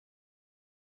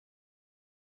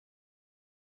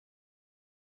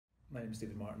My name is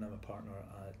David Martyn. I'm a partner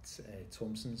at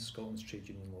Thomson's, Scotland's trade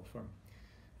union law firm.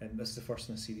 And this is the first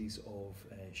in a series of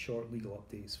short legal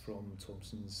updates from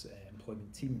Thomson's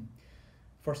employment team.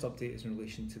 First update is in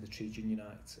relation to the Trade Union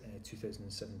Act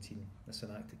 2017. This is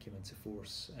an act that came into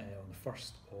force on the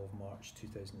 1st of March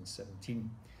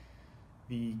 2017.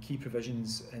 The key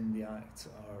provisions in the Act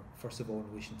are, first of all, in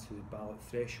relation to ballot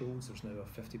thresholds. There's now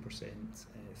a 50%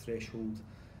 threshold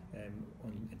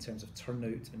in terms of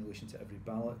turnout in relation to every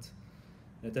ballot.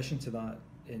 In addition to that,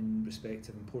 in respect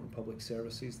of important public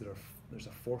services, there's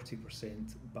a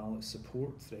 40% ballot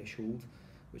support threshold,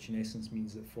 which in essence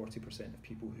means that 40% of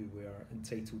people who were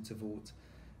entitled to vote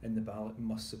in the ballot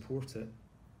must support it.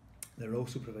 There are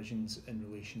also provisions in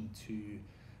relation to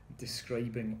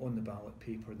describing on the ballot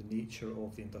paper the nature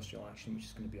of the industrial action which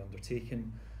is going to be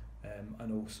undertaken,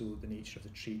 and also the nature of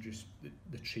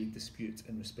the trade dispute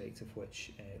in respect of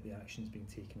which the action is being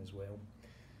taken as well.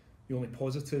 The only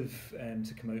positive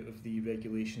to come out of the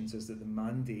regulations is that the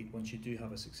mandate, once you do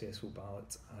have a successful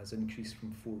ballot, has increased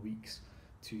from 4 weeks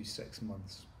to 6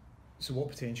 months. So what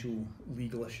potential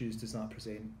legal issues does that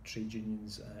present trade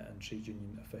unions and trade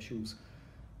union officials?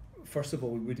 First of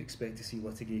all, we would expect to see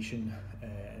litigation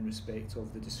in respect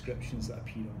of the descriptions that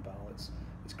appear on ballots.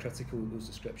 It's critical that those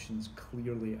descriptions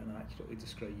clearly and accurately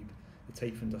describe the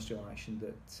type of industrial action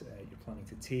that you're planning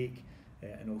to take,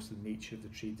 and also the nature of the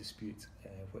trade dispute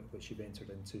which you've entered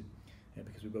into,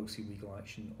 because we will see legal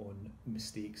action on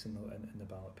mistakes in the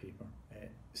ballot paper.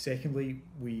 Secondly,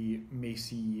 we may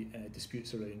see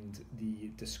disputes around the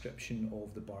description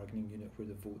of the bargaining unit where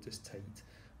the vote is tight.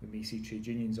 We may see trade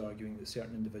unions arguing that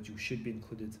certain individuals should be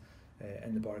included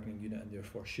in the bargaining unit and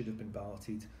therefore should have been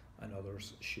balloted and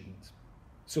others shouldn't.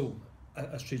 So,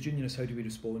 as trade unionists, how do we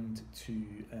respond to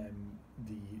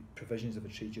the provisions of a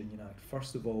Trade Union Act?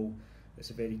 First of all, it's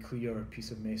a very clear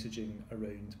piece of messaging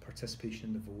around participation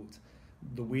in the vote.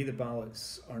 The way the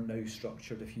ballots are now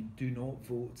structured, if you do not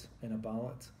vote in a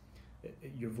ballot,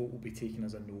 your vote will be taken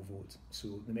as a no vote. So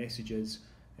the message is,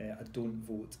 a don't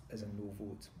vote is a no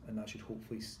vote, and that should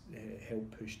hopefully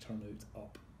help push turnout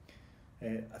up.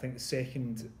 I think the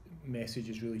second message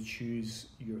is really choose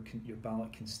your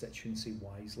ballot constituency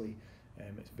wisely.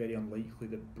 It's very unlikely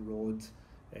that broad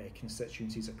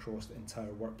constituencies across the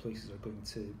entire workplaces are going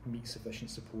to meet sufficient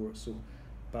support, so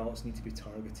ballots need to be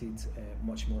targeted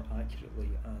much more accurately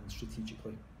and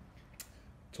strategically.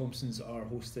 Thomson's are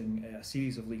hosting a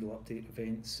series of legal update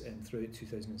events throughout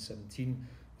 2017.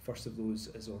 The first of those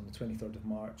is on the 23rd of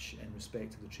March in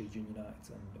respect of the Trade Union Act,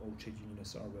 and all trade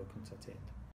unionists are welcome to attend.